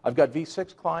 I've got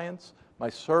V6 clients. My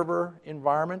server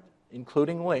environment,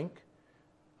 including Lync,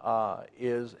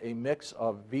 is a mix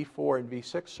of V4 and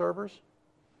V6 servers.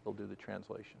 They'll do the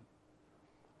translation.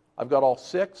 I've got all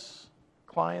 6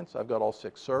 clients. I've got all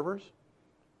 6 servers.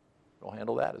 They'll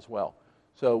handle that as well.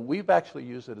 So we've actually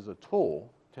used it as a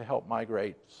tool to help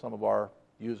migrate some of our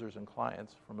users and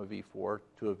clients from a V4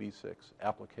 to a V6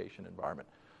 application environment,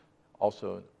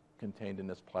 also contained in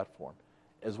this platform,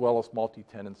 as well as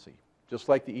multi-tenancy. Just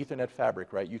like the Ethernet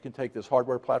fabric, right? You can take this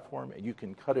hardware platform and you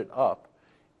can cut it up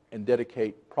and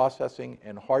dedicate processing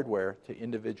and hardware to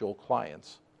individual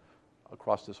clients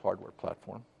across this hardware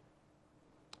platform.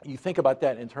 You think about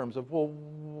that in terms of, well,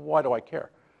 why do I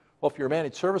care? Well, if you're a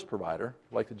managed service provider,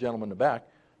 like the gentleman in the back,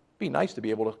 it'd be nice to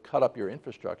be able to cut up your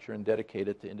infrastructure and dedicate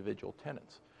it to individual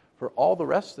tenants. For all the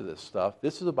rest of this stuff,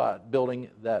 this is about building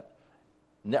that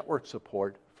network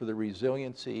support for the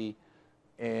resiliency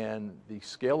and the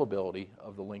scalability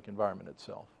of the Lync environment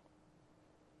itself.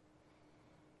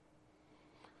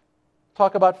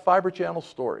 Talk about fiber channel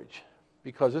storage,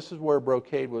 because this is where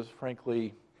Brocade was,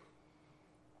 frankly,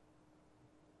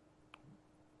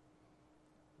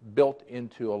 built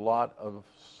into a lot of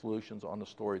solutions on the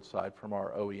storage side from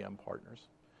our OEM partners.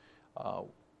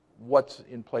 What's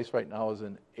in place right now is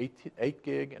an 8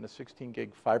 gig and a 16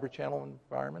 gig fiber channel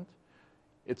environment.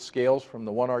 It scales from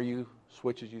the 1RU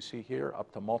switches you see here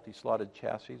up to multi-slotted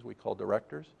chassis we call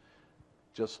directors.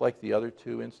 Just like the other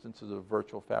 2 instances of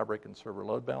virtual fabric and server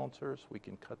load balancers, we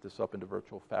can cut this up into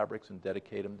virtual fabrics and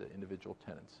dedicate them to individual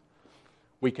tenants.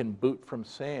 We can boot from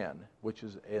SAN, which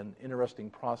is an interesting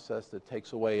process that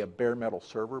takes away a bare metal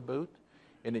server boot.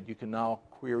 In it, you can now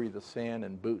query the SAN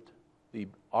and boot the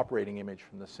operating image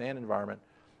from the SAN environment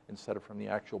instead of from the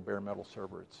actual bare metal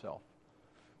server itself.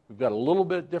 We've got a little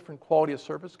bit different quality of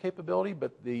service capability,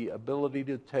 but the ability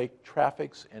to take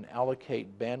traffics and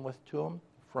allocate bandwidth to them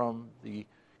from the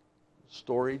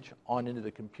storage on into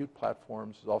the compute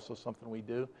platforms is also something we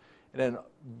do. And then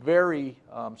very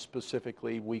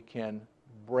specifically, we can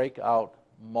break out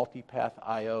multipath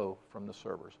I/O from the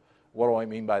servers. What do I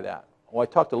mean by that? Well, I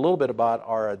talked a little bit about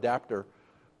our adapter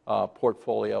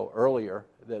portfolio earlier,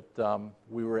 that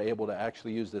we were able to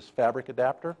actually use this fabric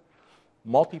adapter.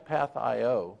 Multipath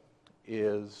I/O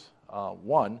is,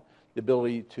 one, the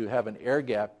ability to have an air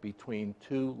gap between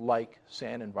two like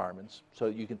SAN environments, so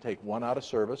that you can take one out of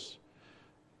service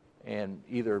and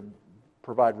either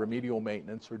provide remedial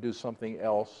maintenance or do something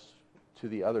else to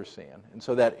the other SAN. And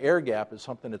so that air gap is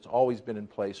something that's always been in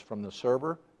place from the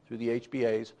server through the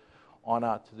HBAs on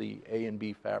out to the A and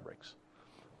B fabrics.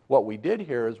 What we did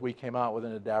here is we came out with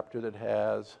an adapter that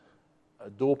has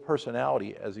a dual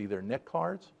personality as either NIC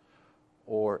cards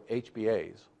or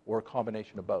HBAs, or a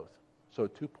combination of both. So a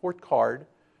 2-port card,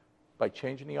 by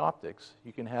changing the optics,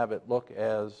 you can have it look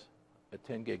as a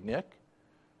 10 gig NIC,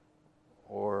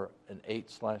 or an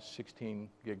 8/16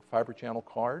 gig fiber channel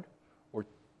card, or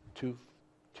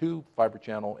two fiber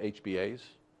channel HBAs,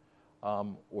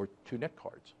 or 2 NIC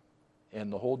cards.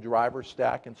 And the whole driver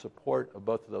stack and support of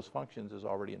both of those functions is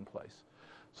already in place.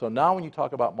 So now when you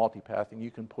talk about multipathing,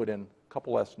 you can put in a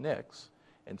couple less NICs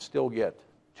and still get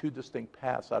 2 distinct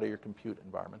paths out of your compute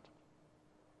environment.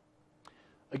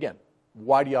 Again,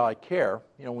 why do I care?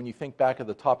 You know, when you think back of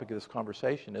the topic of this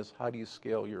conversation is how do you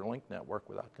scale your Lync network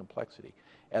without complexity?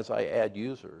 As I add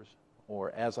users,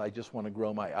 or as I just want to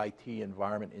grow my IT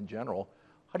environment in general,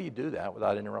 how do you do that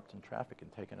without interrupting traffic and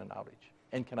taking an outage?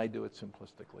 And can I do it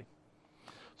simplistically?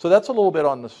 So that's a little bit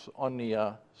on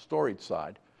the storage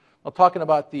side. Now, talking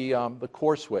about the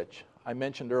core switch, I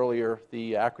mentioned earlier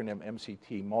the acronym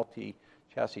MCT,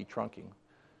 multi-chassis trunking.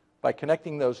 By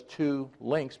connecting those 2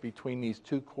 links between these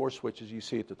 2 core switches you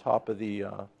see at the top of the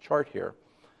chart here,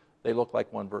 they look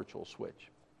like one virtual switch.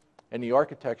 And the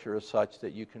architecture is such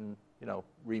that you can,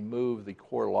 remove the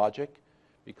core logic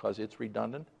because it's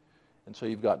redundant, and so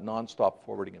you've got nonstop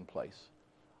forwarding in place.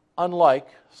 Unlike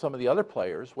some of the other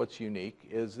players, what's unique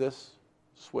is this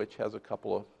router has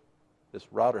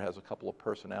a couple of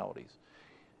personalities.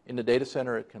 In the data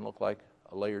center, it can look like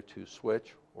a layer 2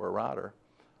 switch or a router.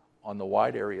 On the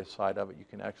wide area side of it, you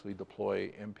can actually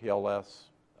deploy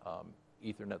MPLS,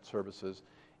 Ethernet services,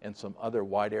 and some other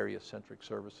wide area centric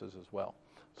services as well.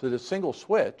 So the single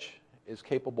switch is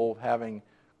capable of having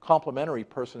complementary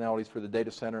personalities for the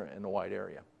data center and the wide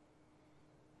area.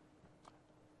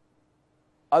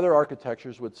 Other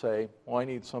architectures would say, well, I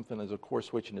need something as a core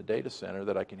switch in the data center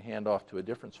that I can hand off to a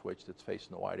different switch that's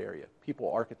facing the wide area.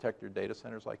 People architect their data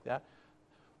centers like that.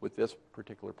 With this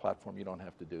particular platform, you don't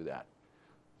have to do that.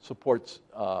 Supports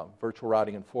virtual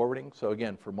routing and forwarding. So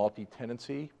again, for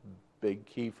multi-tenancy, big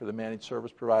key for the managed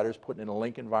service providers, putting in a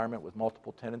Lync environment with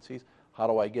multiple tenancies. How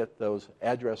do I get those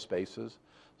address spaces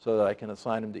so that I can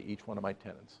assign them to each one of my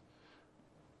tenants?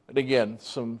 And again,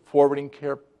 some forwarding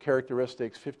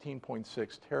characteristics,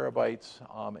 15.6 terabytes,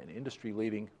 and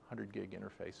industry-leading 100 gig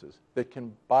interfaces that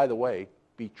can, by the way,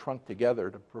 be trunked together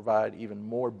to provide even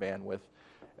more bandwidth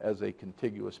as a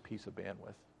contiguous piece of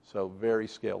bandwidth. So very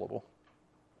scalable.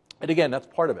 And again, that's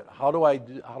part of it. How do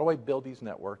I build these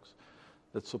networks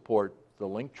that support the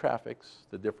Lync traffics,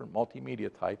 the different multimedia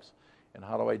types, and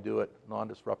how do I do it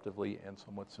non-disruptively and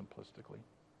somewhat simplistically?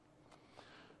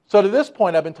 So to this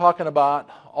point, I've been talking about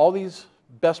all these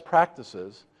best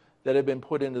practices that have been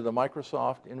put into the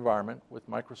Microsoft environment, with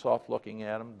Microsoft looking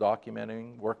at them,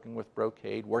 documenting, working with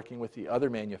Brocade, working with the other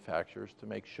manufacturers to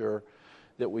make sure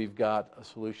that we've got a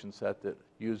solution set that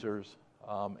users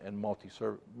and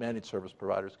managed service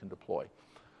providers can deploy.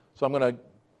 So I'm going to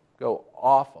go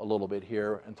off a little bit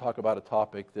here and talk about a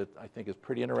topic that I think is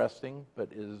pretty interesting,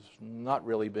 but has not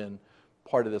really been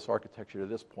part of this architecture to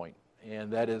this point.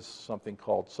 And that is something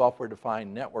called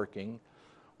software-defined networking,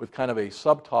 with kind of a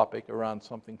subtopic around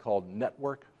something called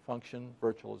network function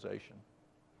virtualization.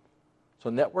 So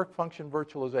network function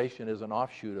virtualization is an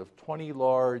offshoot of 20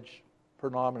 large,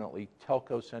 predominantly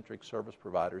telco-centric service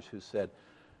providers who said,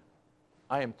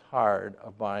 I am tired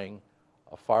of buying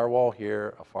a firewall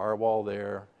here, a firewall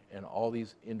there, and all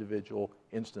these individual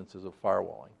instances of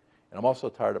firewalling. And I'm also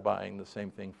tired of buying the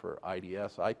same thing for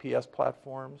IDS, IPS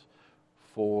platforms,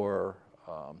 for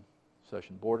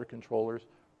session border controllers,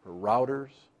 for routers,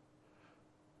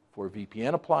 for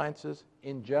VPN appliances.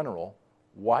 In general,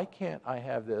 why can't I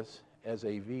have this as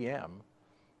a VM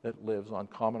that lives on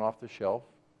common off-the-shelf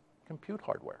compute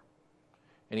hardware?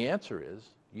 And the answer is,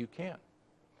 you can.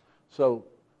 So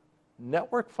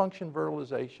network function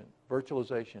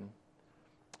virtualization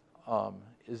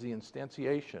is the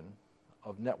instantiation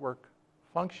of network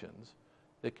functions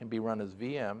that can be run as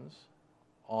VMs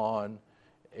on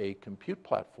a compute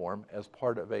platform as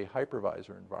part of a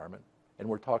hypervisor environment. And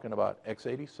we're talking about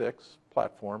x86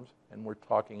 platforms, and we're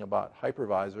talking about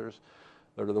hypervisors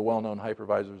that are the well-known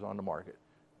hypervisors on the market.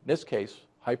 In this case,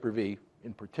 Hyper-V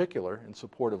in particular in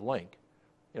support of Lync.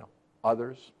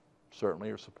 Others certainly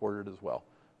are supported as well.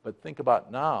 But think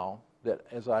about now that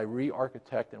as I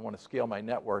re-architect and want to scale my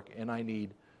network and I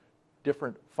need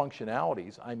different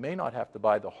functionalities, I may not have to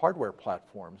buy the hardware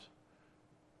platforms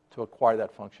to acquire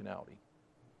that functionality.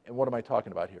 And what am I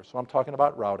talking about here? So I'm talking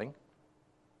about routing,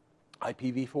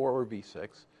 IPv4 or v6,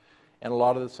 and a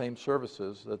lot of the same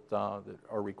services that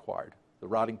are required. The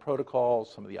routing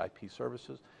protocols, some of the IP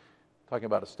services, talking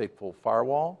about a stateful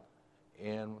firewall,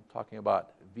 and talking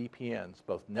about VPNs,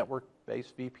 both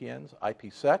network-based VPNs,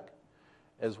 IPsec,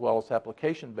 as well as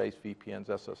application-based VPNs,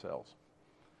 SSLs.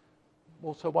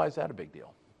 Well, so why is that a big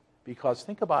deal? Because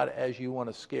think about it as you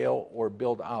want to scale or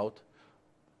build out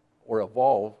or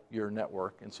evolve your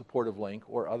network in support of Lync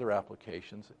or other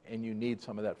applications, and you need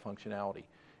some of that functionality.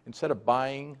 Instead of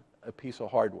buying a piece of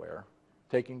hardware,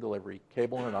 taking delivery,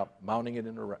 cabling it up, mounting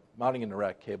in the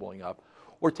rack, cabling up,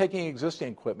 or taking existing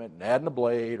equipment and adding a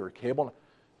blade or cable.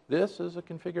 This is a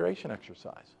configuration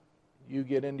exercise. You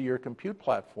get into your compute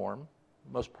platform,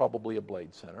 most probably a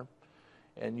blade center,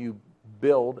 and you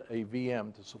build a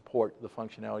VM to support the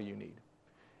functionality you need.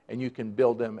 And you can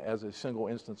build them as a single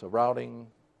instance of routing,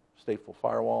 stateful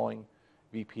firewalling,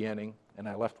 VPNing, and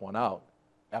I left one out,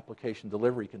 application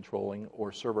delivery controlling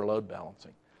or server load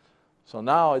balancing. So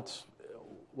now it's,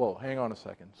 well, hang on a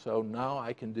second. So now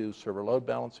I can do server load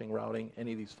balancing, routing,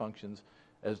 any of these functions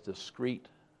as discrete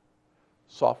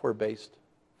software-based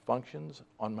functions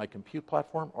on my compute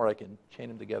platform, or I can chain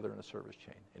them together in a service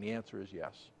chain. And the answer is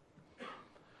yes.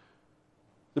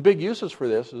 The big uses for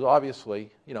this is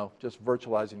obviously, just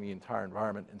virtualizing the entire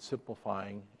environment and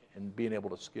simplifying and being able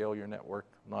to scale your network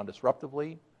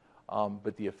non-disruptively,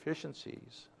 but the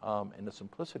efficiencies and the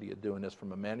simplicity of doing this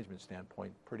from a management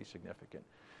standpoint, pretty significant.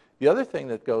 The other thing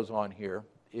that goes on here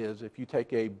is if you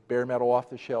take a bare metal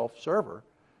off-the-shelf server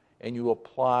and you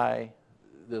apply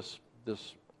this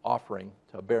offering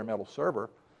to a bare metal server,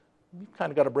 you've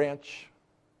kind of got a branch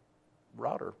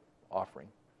router offering.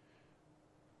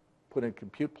 Put in a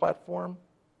compute platform,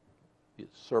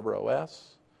 server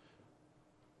OS,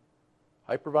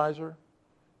 hypervisor,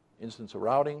 instance of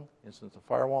routing, instance of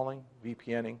firewalling,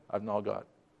 VPNing. I've now got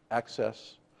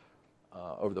access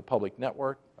over the public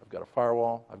network. I've got a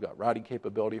firewall. I've got routing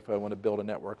capability if I want to build a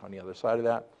network on the other side of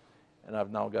that. And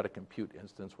I've now got a compute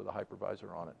instance with a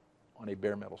hypervisor on it, on a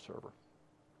bare metal server.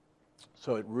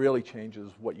 So it really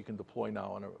changes what you can deploy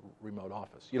now in a remote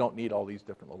office. You don't need all these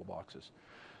different little boxes.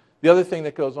 The other thing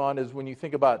that goes on is when you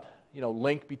think about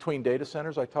link between data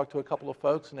centers. I talked to a couple of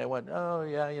folks and they went, oh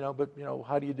yeah, but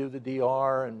how do you do the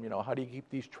DR and how do you keep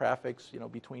these traffics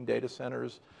between data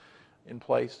centers in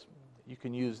place? You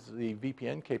can use the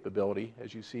VPN capability,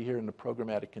 as you see here in the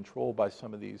programmatic control by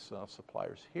some of these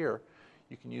suppliers here.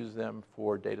 You can use them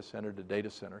for data center to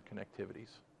data center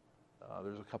connectivities.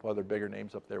 There's a couple other bigger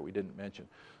names up there we didn't mention.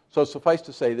 So suffice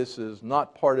to say, this is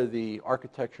not part of the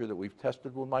architecture that we've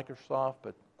tested with Microsoft,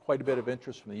 but quite a bit of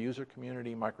interest from the user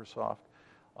community, Microsoft,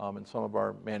 and some of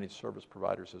our managed service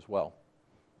providers as well.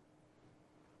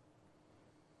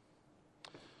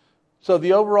 So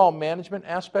the overall management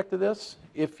aspect of this,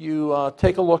 if you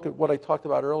take a look at what I talked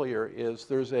about earlier, is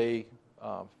there's a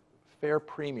fair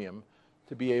premium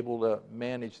to be able to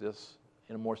manage this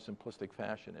in a more simplistic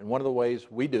fashion. And one of the ways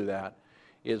we do that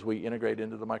is we integrate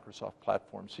into the Microsoft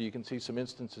platform. So you can see some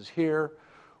instances here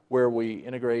where we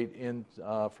integrate in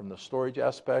from the storage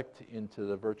aspect into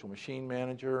the virtual machine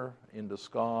manager, into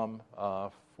SCOM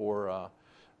for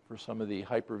some of the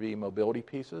Hyper-V mobility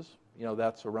pieces.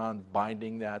 That's around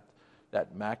binding that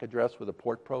MAC address with a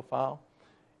port profile.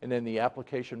 And then the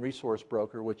application resource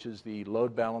broker, which is the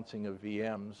load balancing of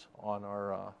VMs on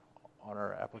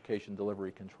our application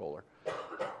delivery controller.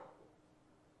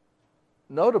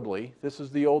 Notably, this is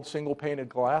the old single painted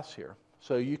glass here.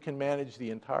 So you can manage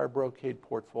the entire Brocade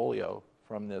portfolio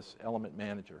from this element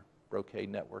manager, Brocade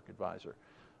Network Advisor.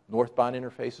 Northbound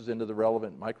interfaces into the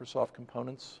relevant Microsoft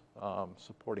components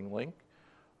supporting Lync,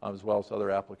 as well as other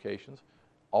applications.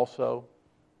 Also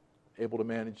able to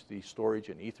manage the storage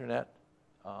and Ethernet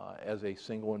as a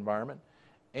single environment,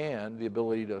 and the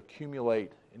ability to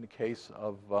accumulate, in the case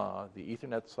of the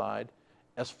Ethernet side,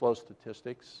 S-flow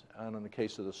statistics, and in the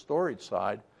case of the storage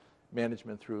side,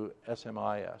 management through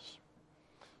SMIS.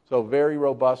 So very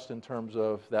robust in terms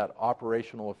of that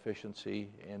operational efficiency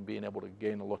and being able to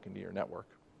gain a look into your network.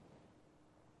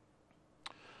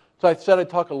 So I said I'd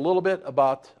talk a little bit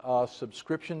about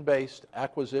subscription-based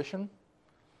acquisition.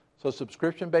 So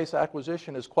subscription-based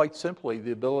acquisition is quite simply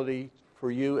the ability for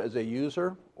you as a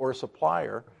user or a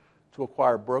supplier to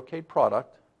acquire a Brocade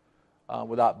product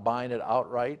without buying it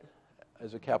outright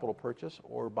as a capital purchase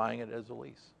or buying it as a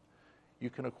lease. You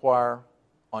can acquire,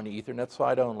 on the Ethernet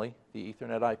side only, the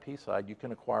Ethernet IP side, you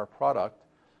can acquire a product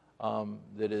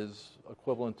that is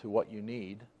equivalent to what you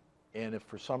need. And if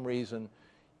for some reason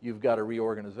you've got a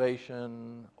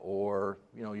reorganization or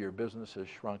your business has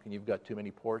shrunk and you've got too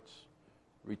many ports,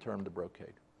 return them to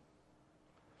Brocade.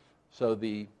 So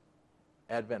the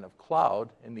advent of cloud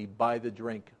and the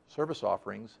buy-the-drink service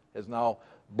offerings has now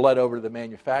bled over to the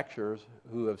manufacturers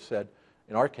who have said,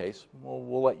 in our case, well,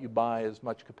 we'll let you buy as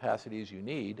much capacity as you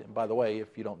need. And by the way,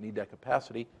 if you don't need that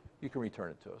capacity, you can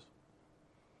return it to us.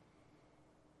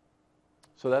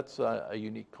 So that's a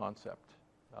unique concept.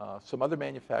 Some other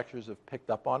manufacturers have picked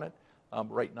up on it.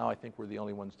 Right now, I think we're the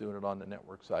only ones doing it on the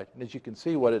network side. And as you can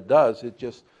see, what it does, it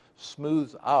just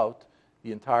smooths out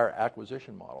the entire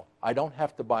acquisition model. I don't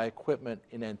have to buy equipment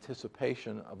in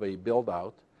anticipation of a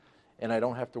build-out, and I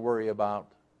don't have to worry about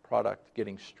product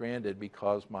getting stranded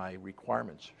because my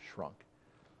requirements shrunk.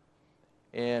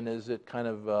 And is it kind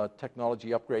of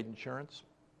technology upgrade insurance?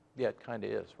 Yeah, it kind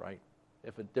of is, right?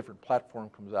 If a different platform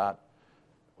comes out,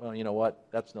 well, you know what?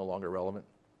 That's no longer relevant.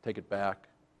 Take it back.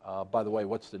 By the way,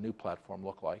 what's the new platform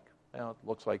look like? Well, it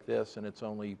looks like this, and it's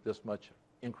only this much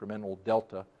incremental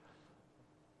delta,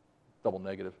 double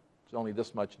negative. It's only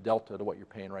this much delta to what you're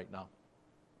paying right now.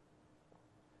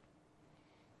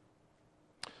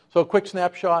 So a quick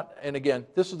snapshot, and again,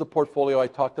 this is the portfolio I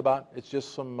talked about. It's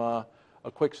just a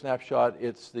quick snapshot.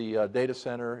 It's the data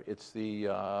center. It's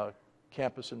the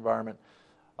campus environment.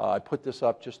 I put this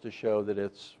up just to show that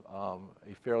it's a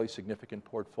fairly significant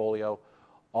portfolio,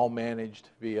 all managed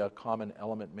via a common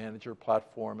element manager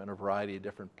platform and a variety of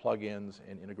different plugins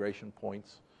and integration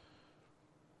points.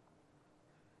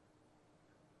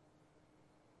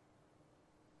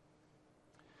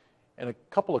 And a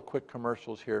couple of quick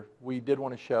commercials here. We did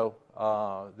want to show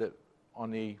that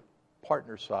on the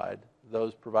partner side,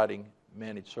 those providing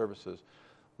managed services,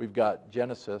 we've got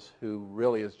Genesis, who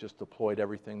really has just deployed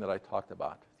everything that I talked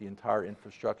about, the entire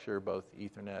infrastructure, both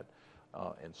Ethernet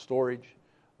and storage.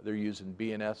 They're using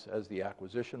BNS as the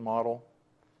acquisition model.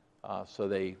 So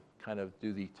they kind of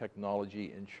do the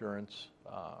technology insurance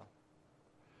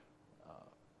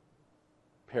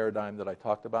paradigm that I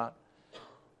talked about.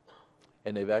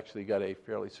 And they've actually got a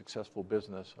fairly successful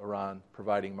business around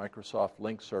providing Microsoft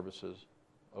Lync services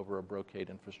over a Brocade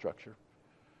infrastructure.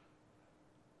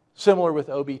 Similar with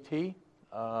OBT,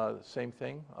 same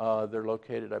thing. They're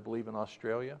located, I believe, in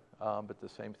Australia, but the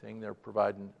same thing. They're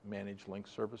providing managed Lync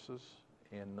services,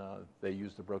 and they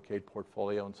use the Brocade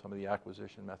portfolio and some of the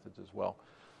acquisition methods as well.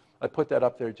 I put that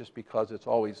up there just because it's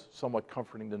always somewhat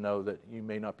comforting to know that you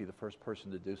may not be the first person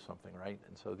to do something, right?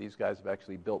 And so these guys have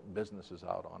actually built businesses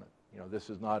out on it. This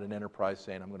is not an enterprise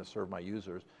saying, I'm going to serve my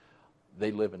users.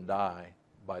 They live and die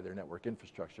by their network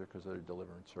infrastructure because they're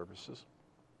delivering services.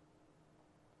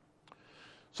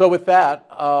 So with that,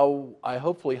 I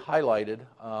hopefully highlighted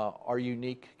our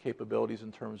unique capabilities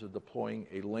in terms of deploying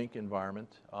a Lync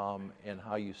environment and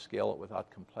how you scale it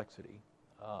without complexity,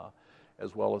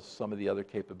 as well as some of the other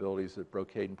capabilities that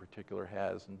Brocade in particular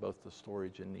has in both the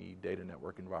storage and the data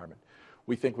network environment.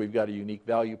 We think we've got a unique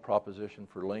value proposition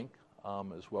for Lync,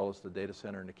 as well as the data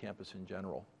center and the campus in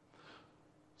general.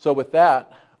 So with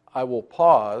that, I will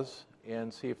pause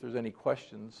and see if there's any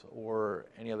questions or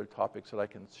any other topics that I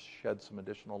can shed some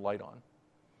additional light on.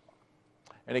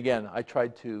 And again, I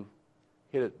tried to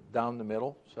hit it down the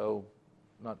middle, so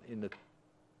not in the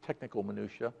technical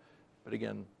minutia, but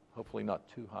again, hopefully not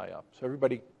too high up. So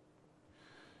everybody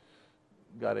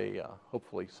got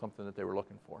hopefully something that they were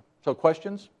looking for. So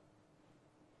questions?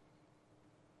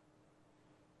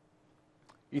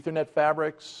 Ethernet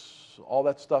fabrics, all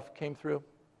that stuff came through?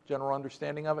 General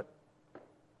understanding of it?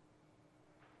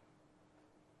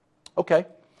 Okay.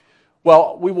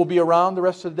 Well, we will be around the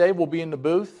rest of the day. We'll be in the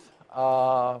booth.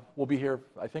 We'll be here,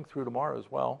 I think, through tomorrow as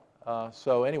well.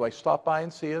 So anyway, stop by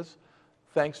and see us.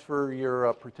 Thanks for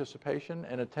your participation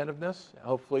and attentiveness.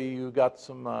 Hopefully you got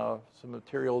some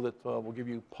material that will give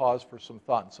you pause for some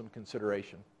thought and some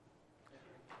consideration.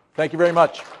 Thank you very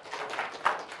much.